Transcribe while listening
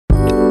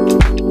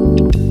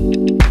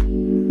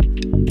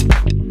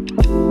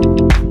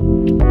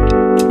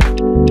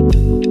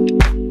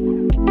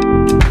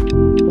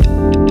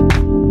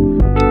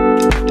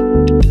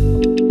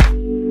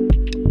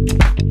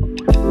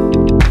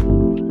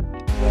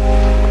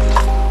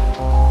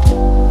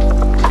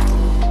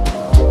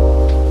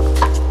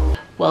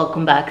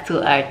welcome back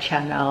to our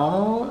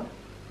channel.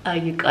 How are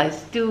you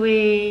guys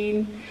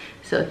doing?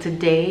 So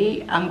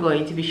today I'm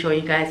going to be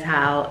showing you guys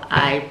how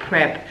I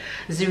prep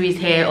Zuri's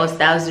hair or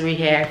style Zuri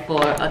hair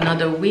for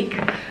another week.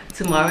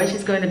 Tomorrow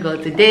she's going to go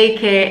to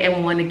daycare and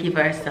we want to give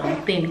her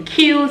something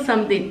cute,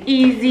 something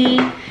easy,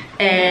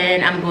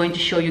 and I'm going to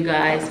show you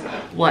guys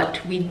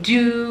what we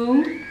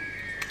do.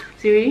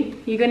 Zuri,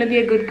 you gonna be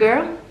a good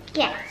girl?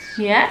 Yes.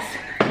 Yes?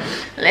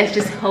 Let's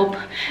just hope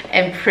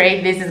and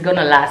pray this is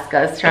gonna last,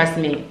 because trust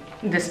me,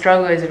 the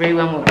struggle is really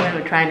when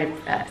we're trying to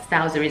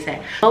style Zuri's hair.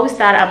 Before we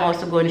start, I'm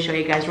also going to show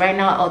you guys right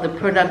now all the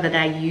product that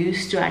I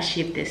use to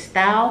achieve this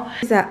style.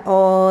 These are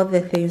all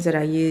the things that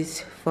I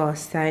use for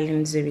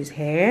styling Zuri's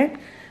hair.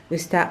 We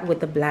start with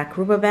the black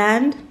rubber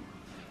band.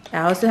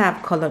 I also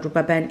have colored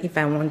rubber band if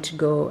I want to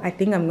go. I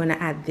think I'm gonna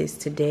add this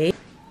today.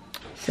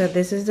 So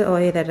this is the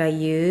oil that I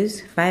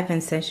use, 5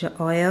 essential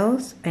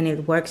oils, and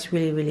it works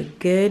really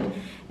good,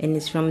 and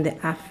it's from the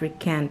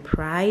African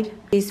Pride.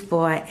 This is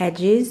for our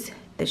edges,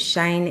 the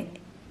Shine&Jam.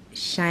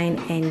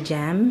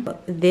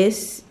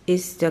 This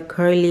is the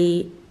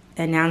Curly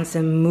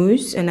Enhancer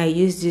Mousse, and I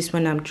use this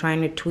when I'm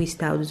trying to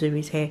twist out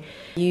Zuri's hair.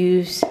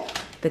 Use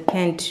the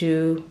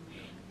Cantu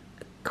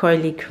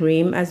Curly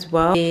Cream as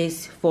well. This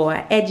is for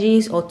our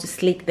edges or to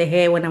slick the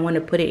hair when I want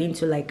to put it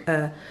into like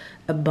a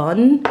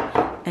bun,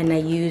 and I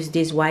use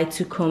this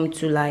Y2 comb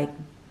to like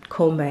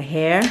comb my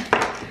hair,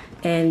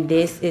 and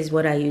this is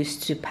what I use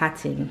to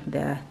pattern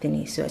the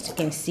thingy. So as you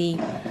can see,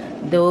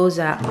 those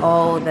are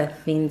all the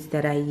things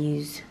that I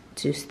use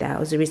to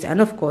style Zuri's,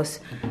 and of course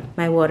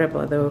my water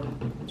bottle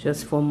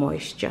just for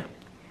moisture.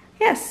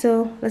 Yeah,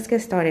 so let's get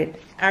started.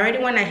 I already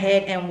went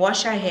ahead and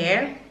washed her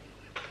hair,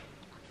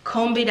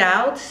 combed it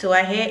out so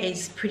her hair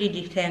is pretty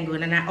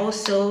detangled, and I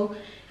also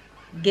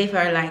gave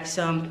her like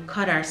some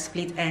cut her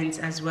split ends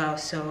as well.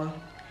 So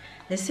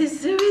this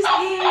is Zuri's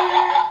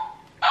hair.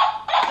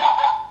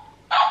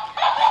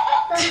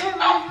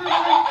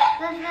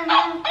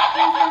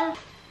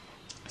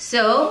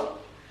 So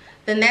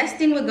the next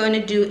thing we're going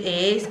to do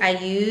is I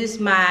use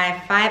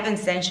my 5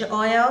 essential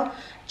oil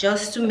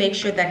just to make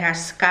sure that her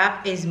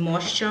scalp is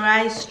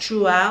moisturized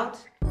throughout.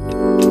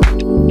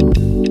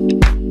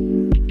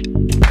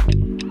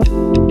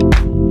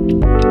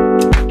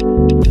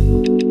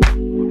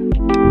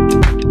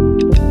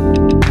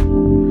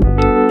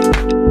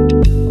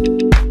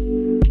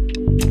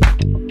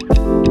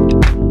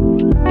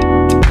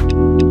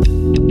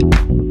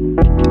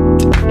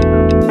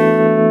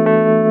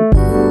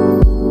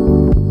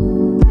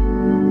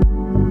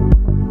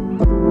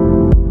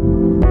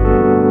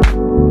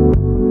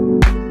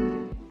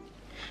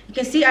 You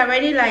can see I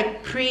already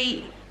like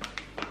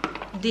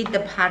did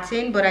the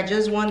pattern, but I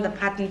just want the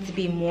pattern to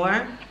be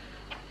more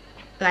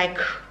like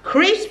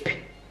crisp,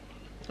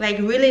 like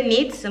really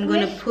neat. So I'm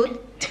gonna put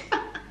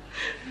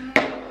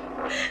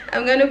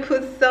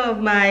some of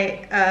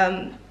my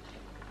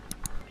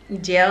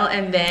gel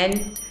and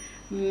then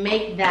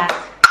make that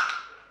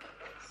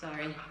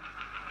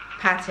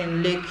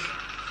pattern look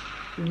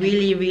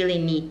really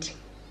neat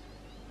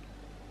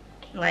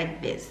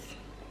like this.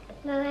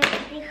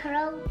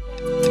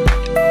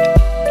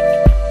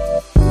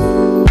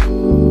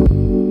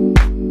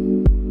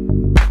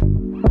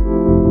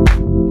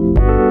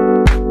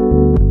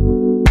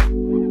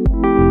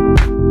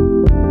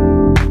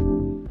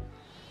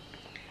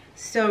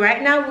 So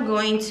right now we're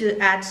going to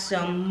add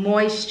some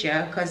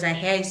moisture because our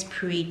hair is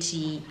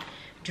pretty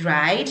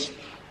dried,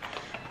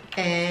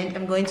 and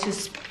I'm going to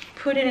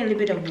put in a little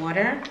bit of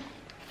water.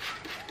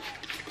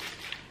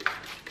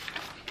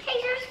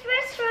 Hey, there's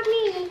first for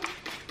me.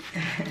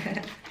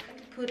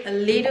 Put a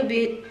little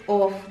bit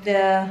of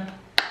the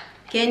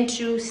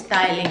Cantu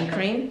styling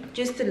cream,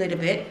 just a little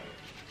bit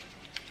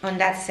on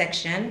that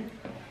section,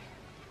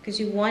 because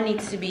you want it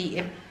to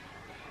be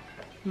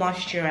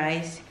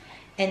moisturized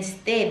and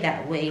stay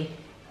that way.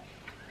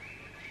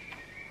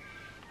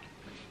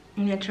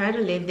 I'm gonna try to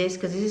leave this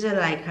because this is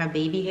like her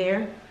baby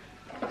hair,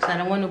 so I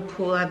don't want to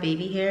pull her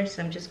baby hair,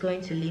 so I'm just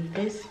going to leave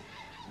this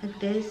like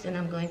this, and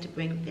I'm going to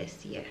bring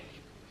this here.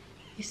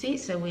 You see,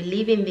 so we're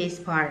leaving this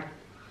part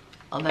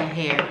of her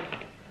hair,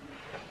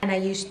 and I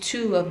use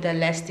 2 of the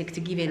elastic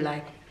to give it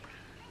like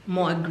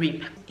more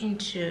grip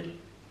into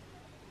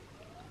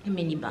a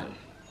mini bun.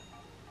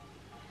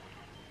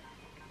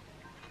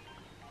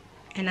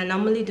 And I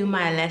normally do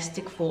my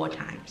elastic 4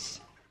 times.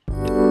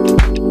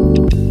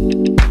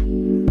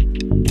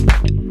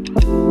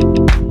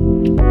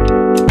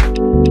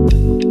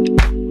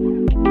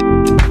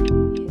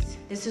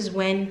 This is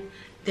when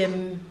the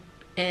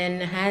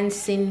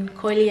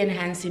coily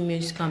enhancing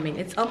mousse come in.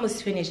 It's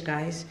almost finished,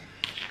 guys.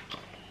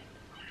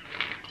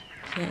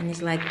 Okay, and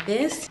it's like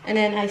this. And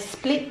then I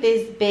split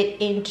this bit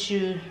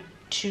into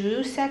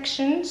 2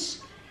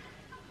 sections,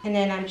 and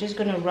then I'm just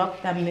gonna rub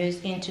that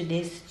mousse into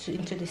this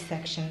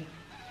section.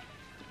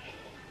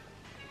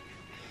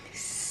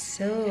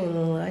 So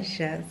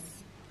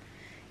luscious.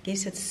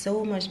 Gives it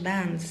so much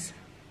bounce.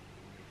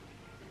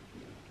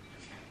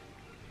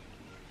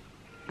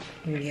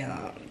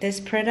 Yeah, this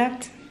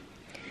product,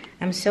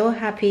 I'm so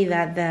happy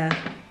that the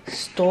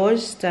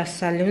stores, the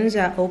salons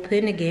are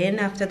open again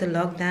after the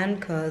lockdown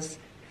because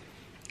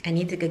I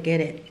need to go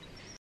get it.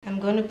 I'm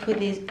going to put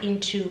this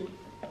into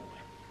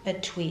a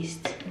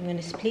twist. I'm going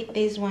to split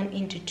this one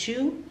into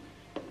two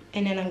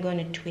and then I'm going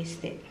to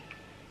twist it.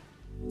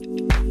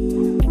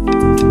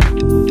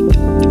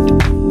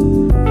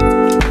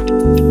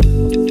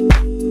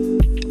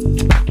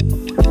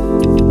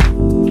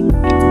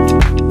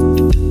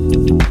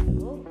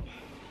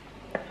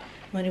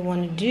 What I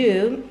want to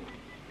do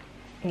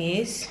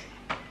is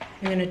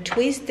I'm going to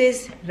twist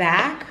this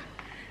back.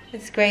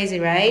 That's crazy,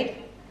 right?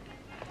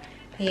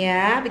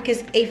 Yeah,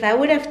 because if I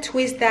would have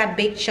twisted that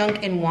big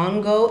chunk in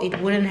one go, it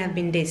wouldn't have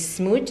been this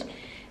smooth.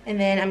 And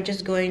then I'm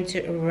just going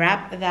to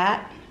wrap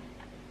that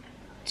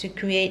to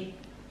create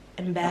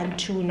a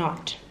Bantu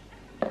knot.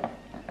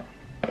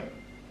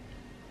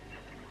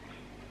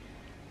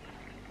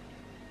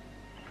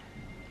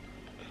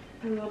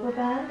 A rubber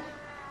band.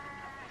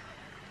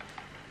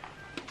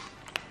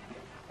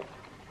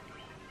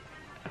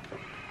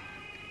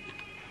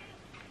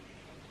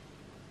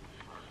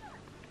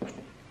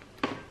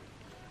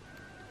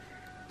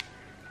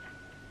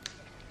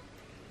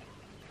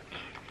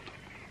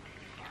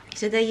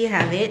 So there you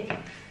have it.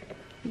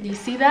 Do you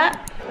see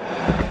that?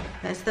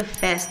 That's the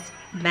first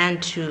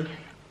Bantu.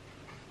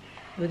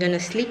 We're gonna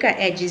sleek our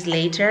edges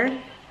later,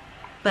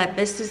 but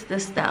this is the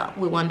style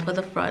we want for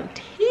the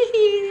front.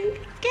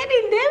 Get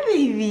in there,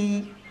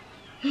 baby.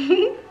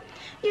 You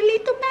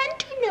little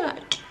Bantu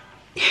knot.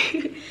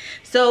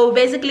 So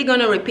basically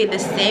gonna repeat the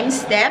same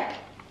step.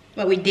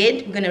 What we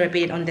did, we're gonna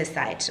repeat it on this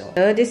side. So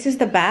this is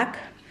the back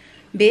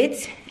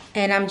bit,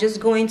 and I'm just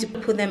going to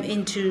put them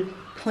into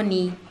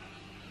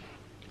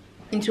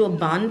a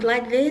bund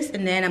like this,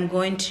 and then I'm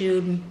going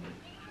to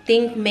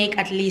make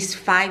at least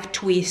 5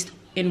 twists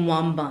in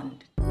one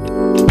bund.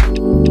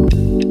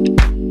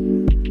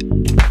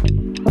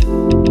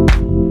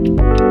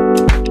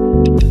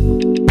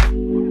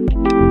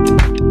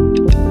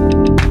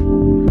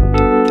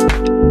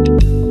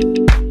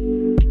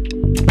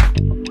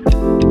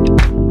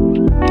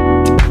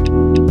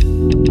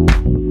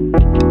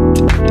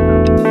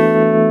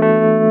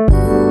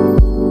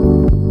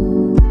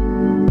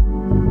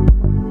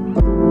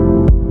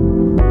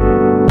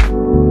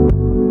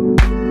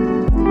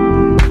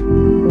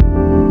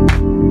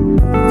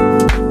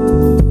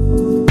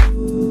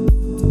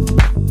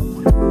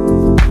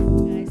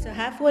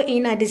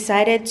 I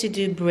decided to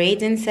do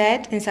braids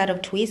instead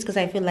of twists because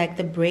I feel like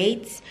the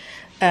braids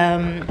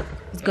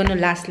is gonna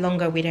last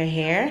longer with her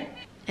hair.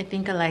 I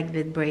think I like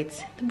the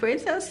braids. The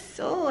braids are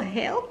so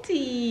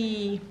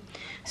healthy.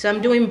 So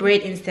I'm doing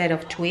braid instead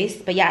of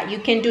twist. But yeah, you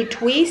can do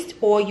twist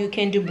or you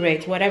can do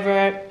braids,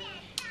 whatever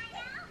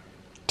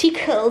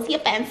tickles your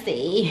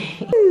fancy.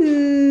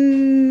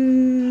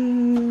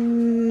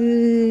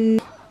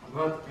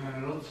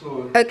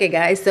 Okay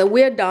guys, so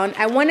we're done.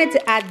 I wanted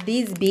to add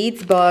these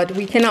beads, but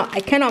I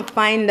cannot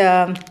find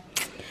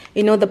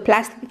you know, the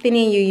plastic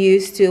thingy you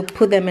use to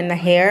put them in the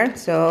hair,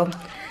 so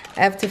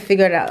I have to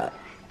figure it out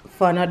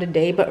for another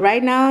day. But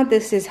right now,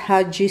 this is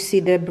how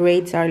juicy the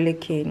braids are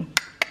looking.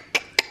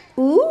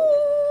 Ooh,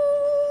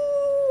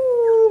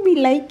 we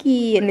like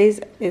it. And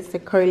this is the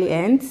curly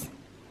ends.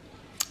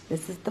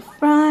 This is the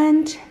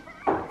front.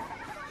 Yeah,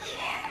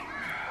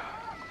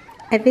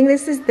 I think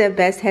this is the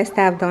best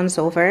hairstyle I've done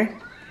so far.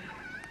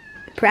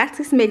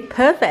 Practice made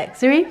perfect,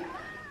 Zuri.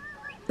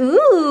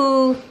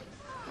 Ooh.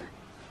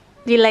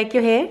 Do you like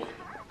your hair?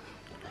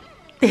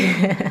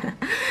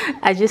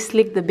 I just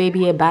slicked the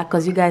baby hair back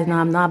because you guys know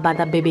I'm not about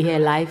that baby hair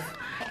life.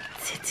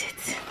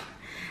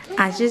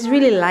 I just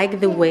really like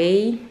the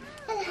way.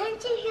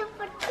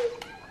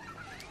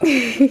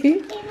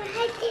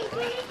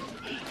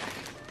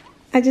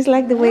 I just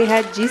like the way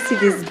how juicy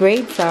these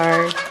braids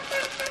are.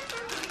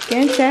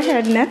 Can't tell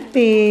her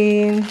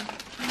nothing.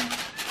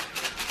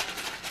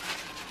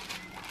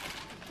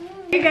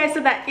 Hey guys,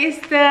 so that is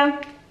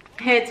the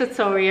hair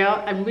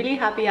tutorial. I'm really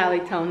happy how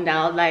it turned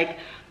out. Like,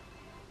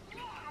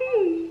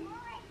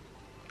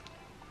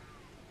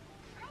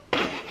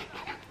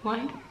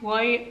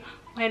 why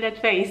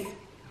that face?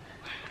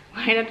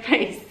 Why that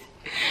face?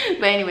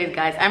 But anyways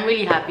guys, I'm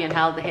really happy on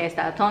how the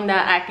hairstyle turned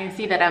out. I can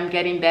see that I'm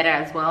getting better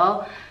as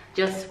well.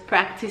 Just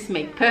practice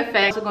make perfect.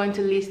 I'm also going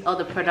to list all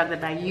the products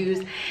that I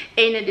use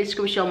in the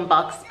description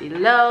box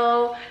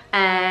below.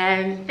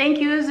 And thank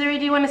you, Zuri.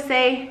 Do you want to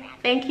say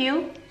thank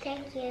you?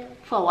 Thank you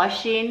for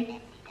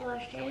watching.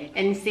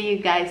 And see you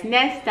guys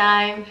next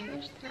time.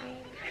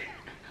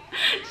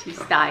 She's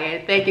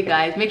tired. Thank you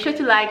guys. Make sure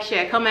to like,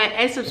 share, comment,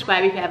 and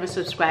subscribe if you haven't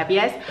subscribed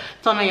yet.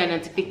 Turn on your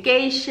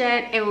notification,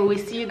 and we will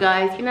see you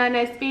guys in our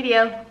next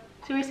video.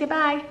 So we say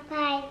bye.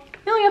 Bye.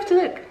 No, you have to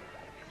look.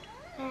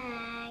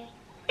 Bye.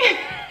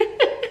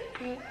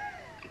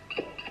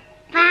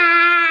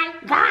 Bye.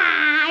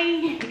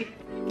 Bye.